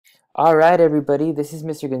All right, everybody, this is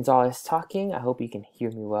Mr. Gonzalez talking. I hope you can hear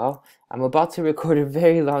me well. I'm about to record a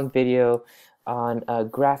very long video on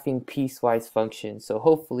graphing piecewise functions, so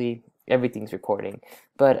hopefully everything's recording.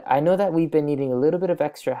 But I know that we've been needing a little bit of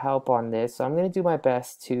extra help on this, so I'm going to do my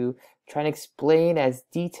best to try and explain as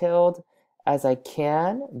detailed as I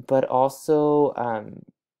can, but also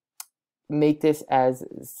make this as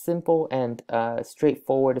simple and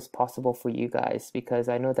straightforward as possible for you guys, because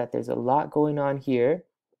I know that there's a lot going on here.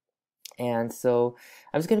 And so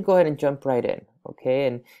I'm just going to go ahead and jump right in,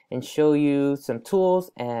 okay, and show you some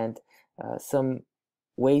tools and some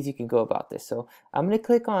ways you can go about this. So I'm going to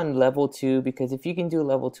click on level 2 because if you can do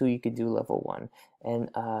level 2, you can do level 1. And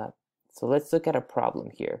so let's look at a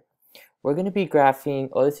problem here. We're going to be graphing,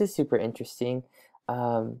 oh, this is super interesting.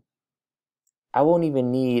 I won't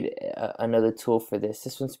even need another tool for this.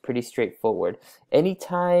 This one's pretty straightforward.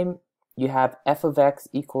 Anytime you have f of x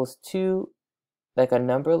equals 2, like a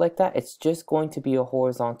number like that, it's just going to be a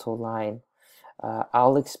horizontal line.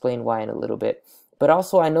 I'll explain why in a little bit. But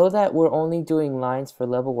also, I know that we're only doing lines for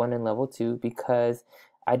level 1 and level 2 because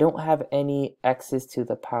I don't have any x's to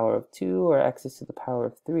the power of 2 or x's to the power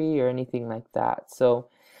of 3 or anything like that. So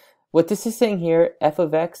what this is saying here, f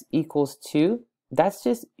of x equals 2, that's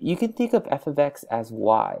just, you can think of f of x as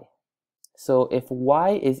y. So if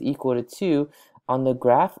y is equal to 2, on the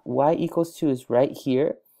graph, y equals 2 is right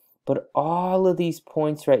here. But all of these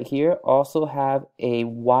points right here also have a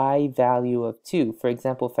y value of 2. For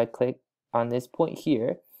example, if I click on this point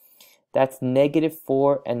here, that's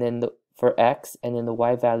 -4 and then for x, and then the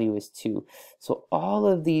y value is 2. So all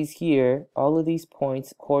of these here, all of these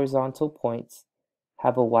points, horizontal points,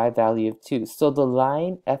 have a y value of 2. So the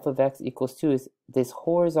line f of x equals 2 is this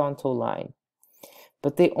horizontal line.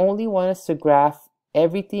 But they only want us to graph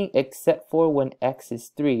everything except for when x is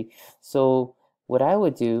 3. So what I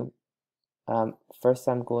would do, first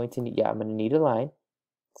I'm going to need, I'm going to need a line.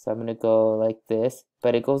 So I'm going to go like this,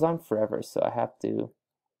 but it goes on forever. So I have to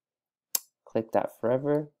click that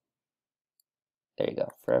forever. There you go,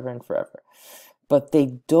 forever and forever. But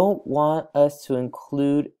they don't want us to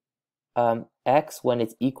include x when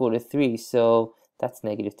it's equal to 3. So that's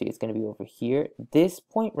 -3. It's going to be over here. This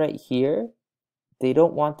point right here, they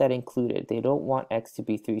don't want that included. They don't want x to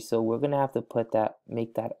be 3. So we're going to have to put that,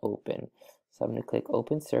 make that open. So I'm going to click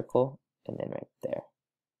open circle and then right there.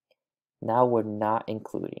 Now we're not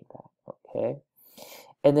including that, okay?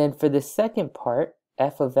 And then for the second part,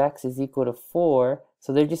 f of x is equal to 4.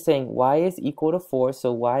 So they're just saying y is equal to 4.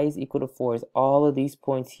 So y is equal to 4 is all of these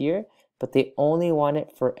points here, but they only want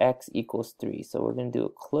it for x equals 3. So we're going to do a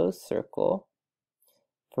closed circle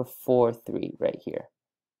for 4, 3 right here.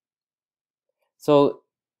 So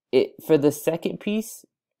for the second piece,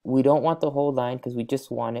 we don't want the whole line because we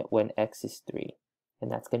just want it when x is 3.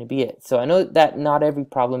 And that's going to be it. So I know that not every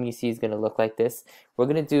problem you see is going to look like this. We're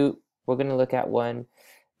going to look at one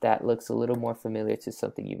that looks a little more familiar to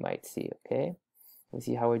something you might see, okay? Let me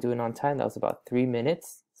see how we're doing on time. That was about 3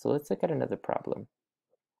 minutes. So let's look at another problem.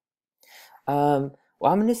 Well,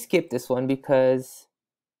 I'm going to skip this one because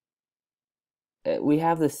we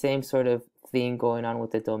have the same sort of thing going on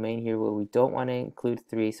with the domain here where we don't want to include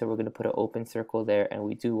 3, so we're going to put an open circle there, and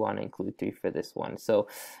we do want to include 3 for this one. So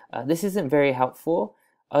this isn't very helpful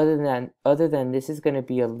other than this is going to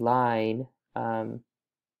be a line.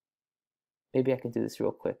 Maybe I can do this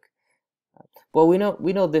real quick. Well, we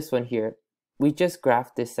know this one here. We just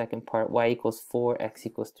graphed this second part, y equals 4, x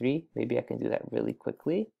equals 3. Maybe I can do that really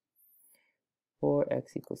quickly.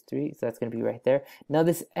 4x equals 3, so that's going to be right there. Now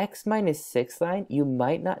this x minus 6 line, you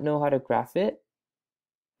might not know how to graph it.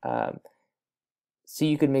 So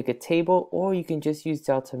you can make a table, or you can just use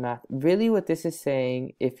delta math. Really what this is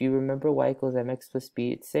saying, if you remember y equals mx plus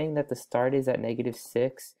b, it's saying that the start is at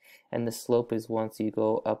 -6 and the slope is 1, so you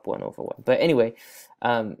go up 1 over 1. But anyway,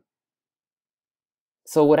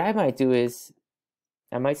 so what I might do is,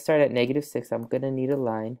 I might start at -6. I'm going to need a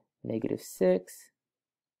line, -6.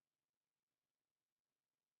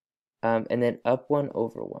 And then up 1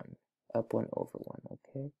 over 1, up 1 over 1,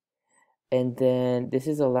 okay? And then this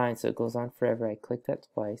is a line, so it goes on forever. I click that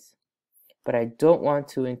twice. But I don't want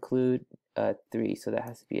to include 3, so that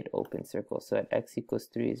has to be an open circle. So at x equals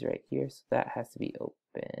 3 is right here, so that has to be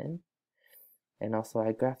open. And also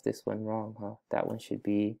I graphed this one wrong, huh? That one should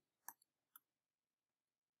be,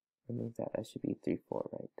 remove that, that should be 3, 4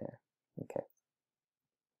 right there. Okay.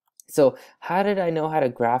 So how did I know how to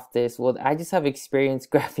graph this? Well, I just have experience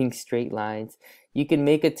graphing straight lines. You can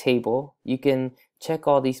make a table. You can check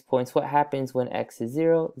all these points. What happens when x is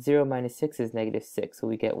 0? 0 minus 6 is -6, so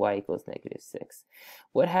we get y equals -6.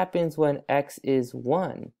 What happens when x is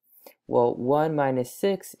 1? Well, 1 minus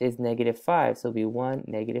 6 is negative 5, so it'll be 1,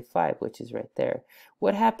 negative 5, which is right there.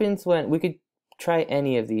 What happens when, we could try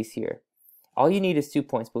any of these here. All you need is 2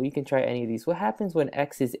 points, but we can try any of these. What happens when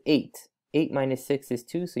x is 8? 8 minus 6 is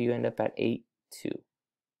 2, so you end up at 8, 2.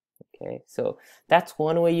 Okay, so that's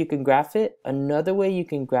one way you can graph it. Another way you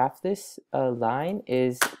can graph this line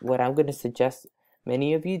is what I'm going to suggest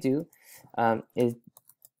many of you do, is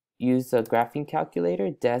use a graphing calculator,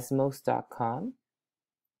 desmos.com.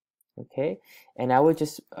 Okay, and I would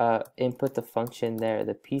just input the function there.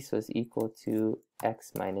 The piece was equal to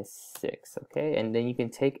x minus 6. Okay, and then you can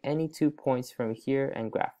take any 2 points from here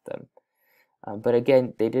and graph them. But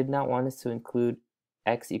again, they did not want us to include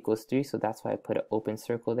x equals 3, so that's why I put an open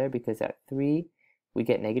circle there, because at 3 we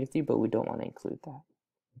get negative 3, but we don't want to include that.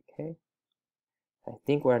 Okay, I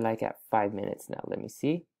think we're like at 5 minutes now. Let me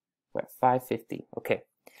see. We're at 5:50. Okay,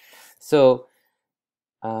 so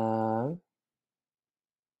oh,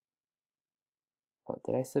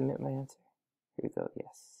 did I submit my answer? Here we go.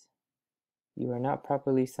 Yes. You are not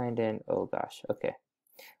properly signed in. Oh gosh. Okay.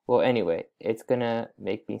 Well, anyway, it's gonna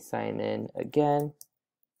make me sign in again.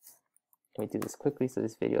 Let me do this quickly so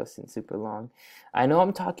this video isn't super long. I know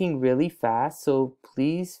I'm talking really fast, so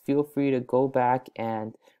please feel free to go back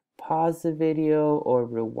and pause the video or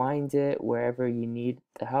rewind it wherever you need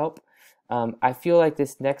the help. I feel like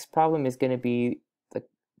this next problem is going to be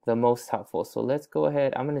the most helpful. So let's go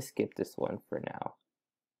ahead. I'm going to skip this one for now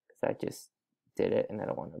because I just did it and I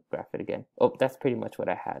don't want to graph it again. Oh, that's pretty much what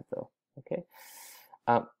I had though. Okay.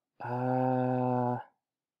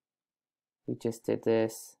 We just did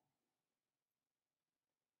this.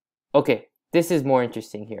 Okay, this is more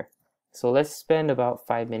interesting here. So let's spend about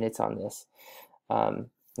 5 minutes on this.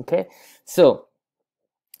 Okay, so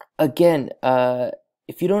again,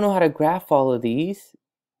 if you don't know how to graph all of these,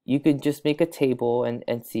 you could just make a table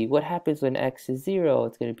and see what happens when x is 0,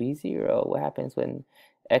 it's going to be 0. What happens when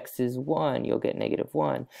x is 1, you'll get negative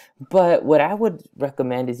 1. But what I would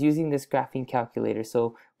recommend is using this graphing calculator.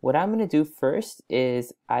 So what I'm going to do first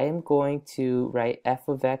is I am going to write f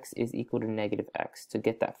of x is equal to negative x to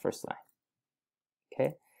get that first line.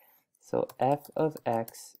 Okay, so f of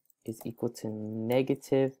x is equal to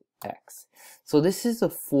negative x. So this is a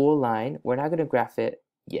full line. We're not going to graph it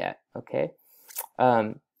yet. Okay,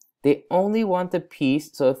 they only want the piece.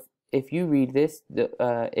 So if you read this,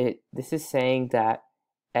 this is saying that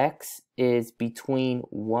x is between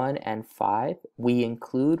 1 and 5. We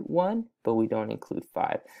include 1, but we don't include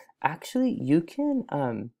 5. Actually, you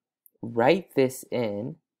can write this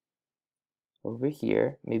in over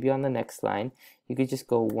here, maybe on the next line. You could just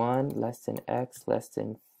go 1 less than x less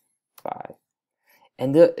than 5.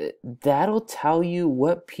 And that'll tell you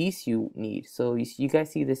what piece you need. So you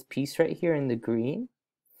guys see this piece right here in the green?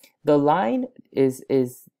 The line is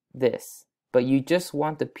this, but you just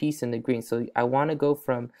want the piece in the green. So I want to go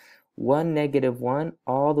from 1, negative 1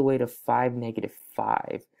 all the way to 5, negative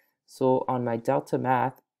 5. So on my delta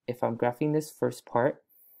math, if I'm graphing this first part,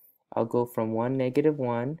 I'll go from 1, negative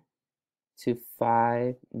 1 to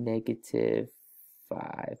 5, negative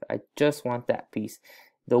 5. I just want that piece.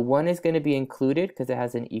 The 1 is going to be included because it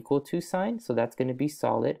has an equal to sign, so that's going to be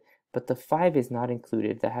solid. But the 5 is not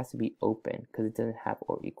included. That has to be open because it doesn't have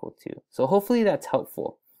or equal to. So hopefully that's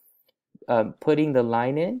helpful. Putting the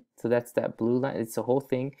line in, so that's that blue line. It's the whole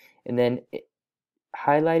thing. And then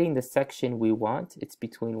highlighting the section we want. It's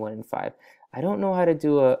between 1 and 5. I don't know how to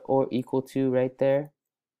do a or equal to right there.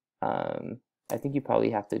 I think you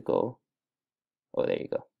probably have to go. Oh, there you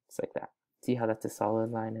go. It's like that. See how that's a solid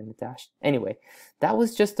line and a dash? Anyway, that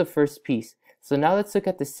was just the first piece. So now let's look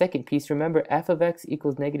at the second piece. Remember, f of x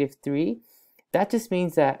equals negative 3. That just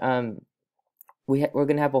means that we're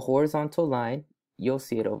going to have a horizontal line. You'll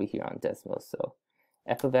see it over here on Desmos. So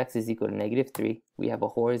f of x is equal to negative 3. We have a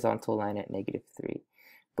horizontal line at negative 3.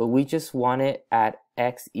 But we just want it at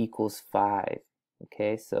x equals 5.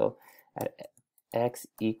 Okay, so at x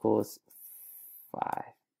equals 5.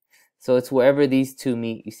 So it's wherever these two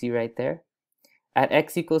meet. You see right there? At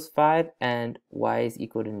x equals 5 and y is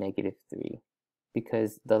equal to negative 3.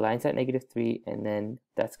 Because the line's at negative 3 and then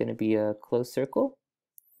that's going to be a closed circle.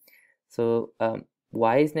 So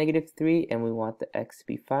y is negative 3 and we want the x to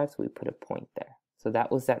be 5, so we put a point there. So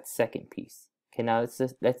that was that second piece. Okay, now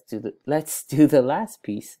let's do the last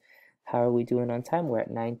piece. How are we doing on time? We're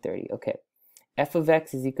at 9:30. Okay, f of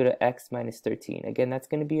x is equal to x minus 13. Again, that's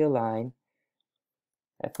going to be a line.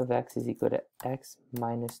 F of x is equal to x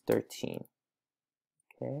minus 13.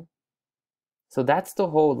 Okay, so that's the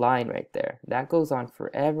whole line right there. That goes on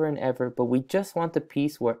forever and ever, but we just want the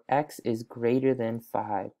piece where x is greater than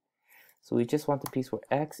 5. So we just want the piece where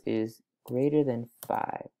x is greater than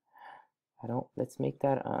 5. let's make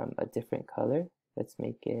that a different color. Let's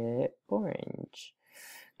make it orange.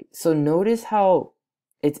 So notice how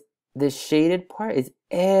it's the shaded part is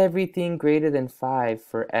everything greater than 5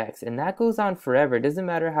 for x, and that goes on forever. It doesn't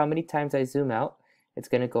matter how many times I zoom out, it's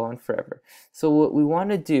going to go on forever. So what we want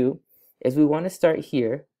to do is we want to start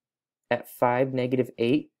here at 5,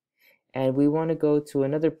 -8, and we want to go to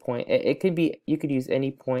another point. It could be, you could use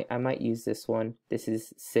any point. I might use this one. This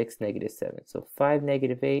is 6, -7. So 5,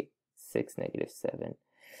 -8, 6, -7.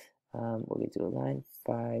 We're going to do a line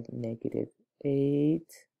 5,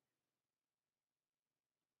 -8,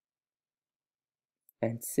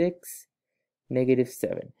 and 6,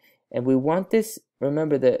 -7. And we want this,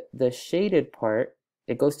 remember the shaded part,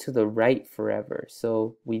 it goes to the right forever.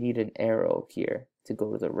 So we need an arrow here to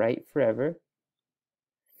go to the right forever.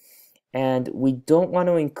 And we don't want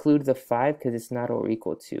to include the 5 because it's not or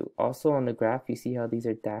equal to. Also on the graph, you see how these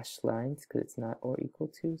are dashed lines because it's not or equal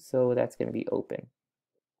to. So that's going to be open.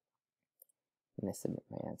 And I submit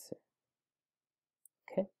my answer.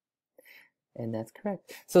 Okay. And that's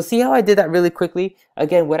correct. So see how I did that really quickly?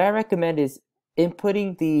 Again, what I recommend is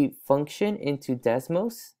inputting the function into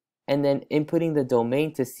Desmos and then inputting the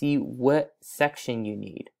domain to see what section you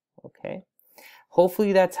need. Okay.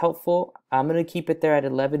 Hopefully that's helpful. I'm going to keep it there at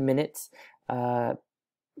 11 minutes.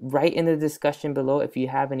 Write in the discussion below if you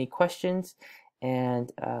have any questions,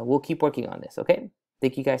 and we'll keep working on this, okay?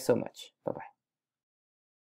 Thank you guys so much. Bye-bye.